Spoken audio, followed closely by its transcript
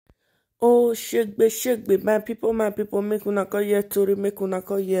Oh, shake, my people, make una call here Tori, make una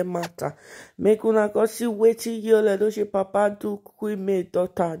call here matter. Make una call see wetin your Edochie papa do Queen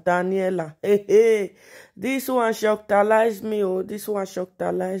daughter, Daniela. Hey. This one shockalize me, oh, this one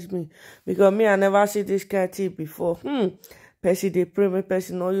shockalize me. Because me, I never see this kind of thing before. Person dey pray, make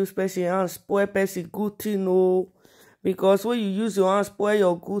person no use person hand spoil person good thing, oh. Because when you use your hand spoil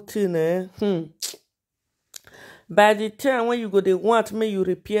your good thing, by the time when you go dey want make you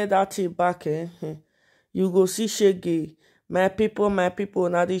repair that thing back, you go see shege. My people, now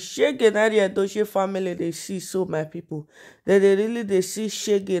the shege na the Edochie family they see, so my people, they really they see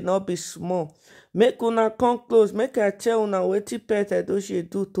shege, not be small. Make una come close, make I tell una wetin pet Edochie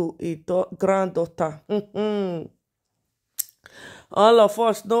do to a granddaughter. All of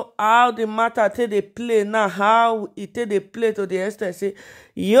us know how the matter take dey play now, how e take dey play to the extent say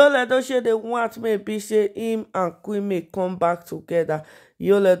Yul Edochie dey want maybe say him and Queen May come back together.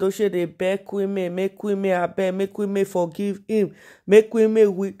 Yul Edochie dey beg Queen May, make Queen May abeg, make Queen May forgive him, make Queen May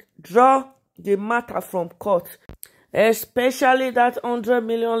withdraw the matter from court. Especially that 100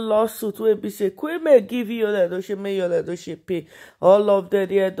 million lawsuit wey be say Queen May give Yul Edochie, make Yul Edochie pay. All of the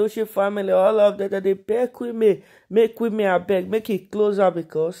Edochie family, all of them, they beg Queen May, make Queen May abeg, make it closer,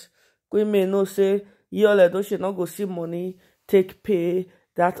 because Queen May know say Yul Edochie not go see money take pay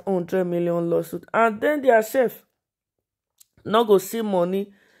that 100 million lawsuit, and then they sef not go see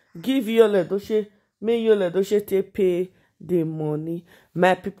money give Yul Edochie, make Yul Edochie take pay the money.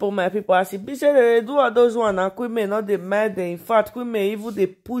 My people, as e be say they do all those one, and Queen May not dey mind them. In fact, Queen May even dey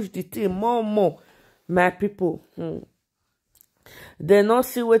push the thing more and more. My people, they not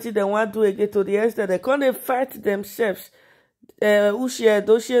see wetin they want do again, to the extent they come dey fight themselves. Uche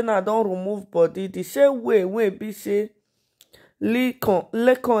Edochie now don remove body the same way be say Lekon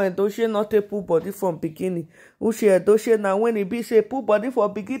Edochie not take put body from beginning. Uche Edochie now when e be say put body for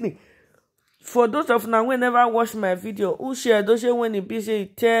beginning. For those of now wey never watch my video, Uche Edochie when e be say e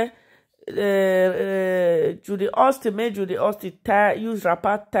tell Judy Austin, make Judy Austin use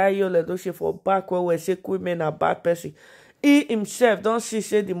wrapper tie Yul Edochie for back, where we say Queen May na bad person. He himself don see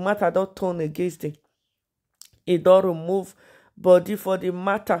say the matter don turn against him. He don remove body for the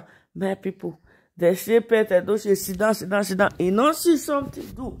matter. My people, they say Pet Edochie sit down. He no see something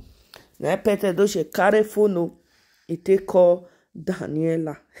do. Na Pet Edochie carry phone, he take call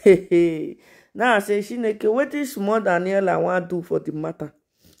Daniela. Now I say Chineke, wetin small Daniela want do for the matter?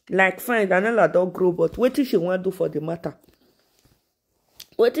 Like fine, Daniela don't grow, but wetin she want do for the matter?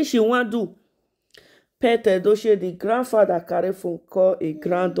 Wetin she want do? Pet Edochie, the grandfather carry phone, call a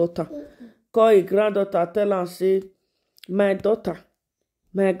granddaughter. Tell am say, my daughter,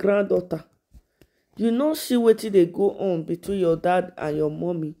 my granddaughter, you no see wetin dey go on between your dad and your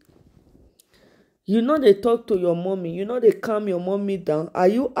mommy. You know they talk to your mommy. You know they calm your mommy down. Are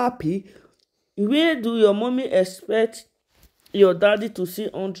you happy? Where do your mommy expect your daddy to see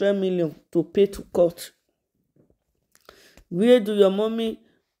 100 million to pay to court? Where do your mommy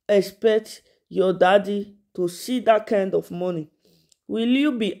expect your daddy to see that kind of money? Will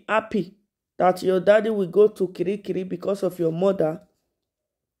you be happy that your daddy will go to Kirikiri because of your mother?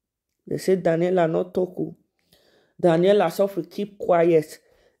 They say Daniela not talk. Daniela suffer, keep quiet.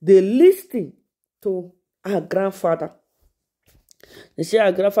 They listen to her grandfather. They say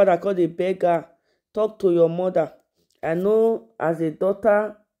her grandfather called the beggar, talk to your mother. I know as a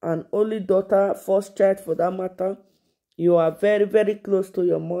daughter, an only daughter, first child for that matter, you are very, very close to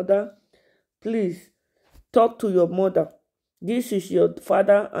your mother. Please, talk to your mother. This is your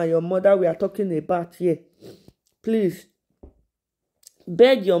father and your mother we are talking about here. Please,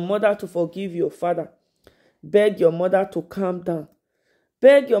 beg your mother to forgive your father. Beg your mother to calm down.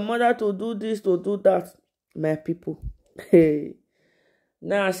 Beg your mother to do this, to do that. My people. Hey.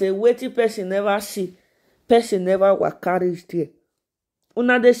 Now I say, wetin person never see, person never waka reach there.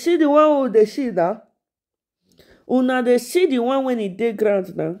 Una dey see the one who dey see now. Una dey see the one when he dey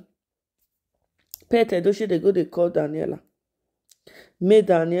ground now. Pet Edochie dey go dey call Daniela. Make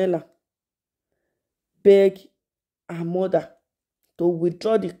Daniela beg her mother to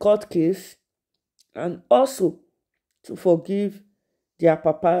withdraw the court case and also to forgive their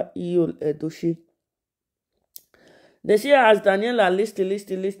papa Yul Edochie. They say as Daniela listen,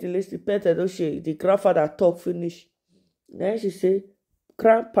 Pet Edochie, the grandfather talk finish. Then she say,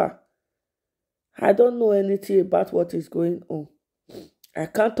 Grandpa, I don't know anything about what is going on. I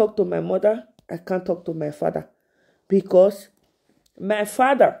can't talk to my mother. I can't talk to my father. Because my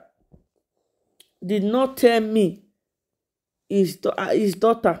father did not tell me his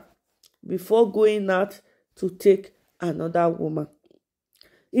daughter before going out to take another woman.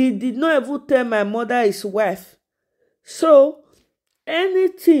 He did not even tell my mother his wife. So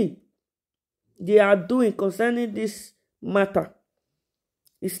anything they are doing concerning this matter,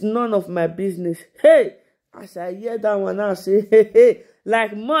 it's none of my business. Hey, as I hear that one, I say, hey,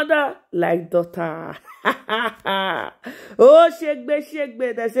 like mother, like daughter. Oh, shake, they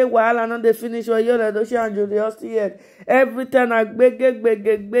say, wahala no dey finish for you, Edochie and Edochie. Every time I beg.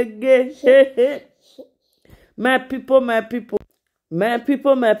 Hey. My people.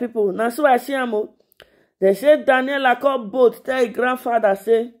 Now, so I see am. They say Daniela call both, tell her grandfather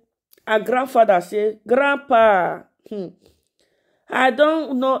say, Grandpa, I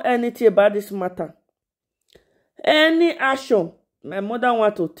don't know anything about this matter. Any action my mother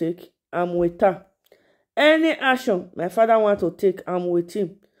want to take, I'm with her. Any action my father want to take, I'm with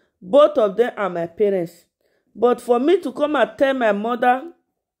him. Both of them are my parents. But for me to come and tell my mother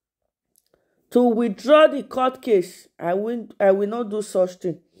to withdraw the court case, I will not do such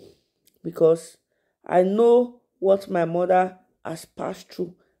thing. Because I know what my mother has passed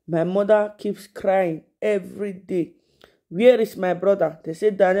through. My mother keeps crying every day. Where is my brother? They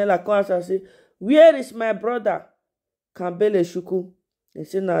say Daniela comes and say, where is my brother? Kambele Shuku. They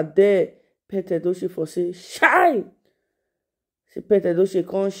say, now there, Edochie for say, shine. Say, Edochie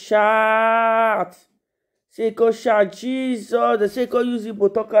come shout. Say, go shout, Jesus. They say, go use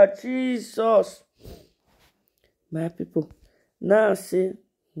Ibotoka, Jesus. My people, now say,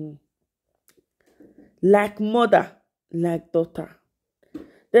 like mother, like daughter.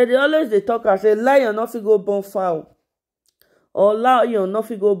 They always talk and say, lion not fit go born fowl. Or lion not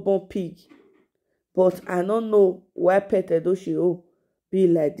fit go born pig. But I don't know why Edochie be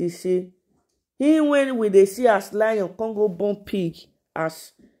like this. Say, when we they see as lion can't go born pig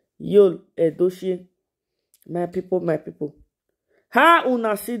as Edochie. My people. How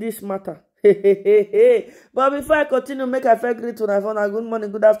una see this matter? But before I continue, make I feel great to my phone. Good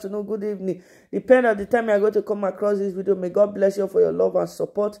morning, good afternoon, good evening. Depending on the time you are going to come across this video. May God bless you for your love and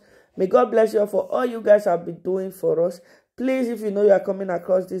support. May God bless you for all you guys have been doing for us. Please, if you know you are coming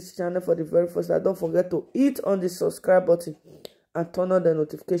across this channel for the very first time, don't forget to hit on the subscribe button and turn on the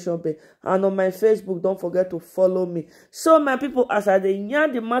notification bell. And on my Facebook, don't forget to follow me. So, my people, as I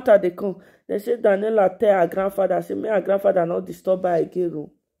yarn the matter, they come. They say Daniela tell her grandfather, say, may her grandfather not disturb her again.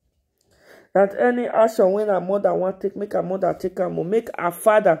 That any action when her mother want take, make her mother take her more. Make her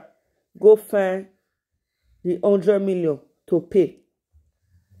father go find the 100 million to pay.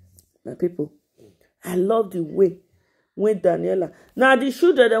 My people, I love the way when Daniela. Now the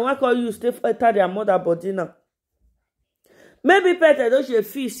children they want call you stay enter their mother body now. Maybe Edochie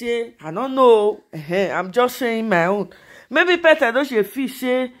feel say, I don't know. I'm just saying my own. Maybe Edochie feel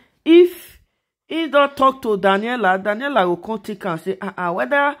say, if he don't talk to Daniela will come take and say,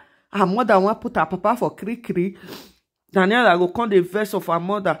 whether her mother want put her papa for kri. Daniela will come the verse of her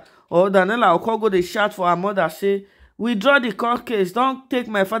mother. Or Daniela will come go the shout for her mother. Say, withdraw the court case. Don't take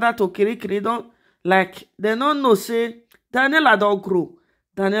my father to kri. Don't, like, they don't know, say, Daniela don't grow.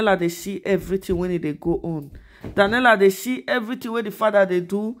 Daniela, they see everything when they go on. Daniela, they see everything where the father they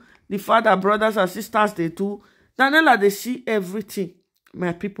do. The father, brothers and sisters, they do. Daniela, they see everything,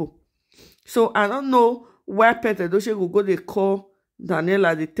 my people. So, I don't know why Edochie will go, they call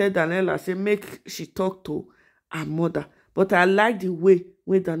Daniela, they tell Daniela, say, make she talk to her mother. But I like the way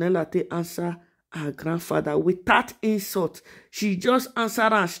when Daniela they answer her grandfather without insult. She just answer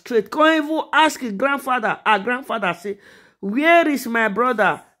her straight. Can't even ask her grandfather. Her grandfather say, where is my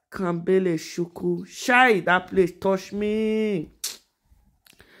brother? Kambele Shuku. Shy, that place touch me.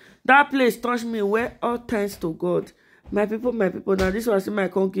 That place touch me. Where all thanks to God. My people. Now this was my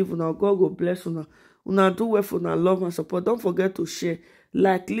can't give una. God go bless una. Una do well for una love and support. Don't forget to share,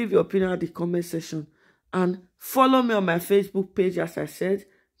 like, leave your opinion in the comment section. And follow me on my Facebook page, as I said.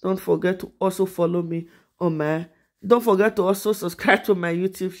 Don't forget to also follow me on my... Don't forget to also subscribe to my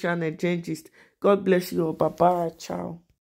YouTube channel, Gist. God bless you. Bye-bye. Ciao.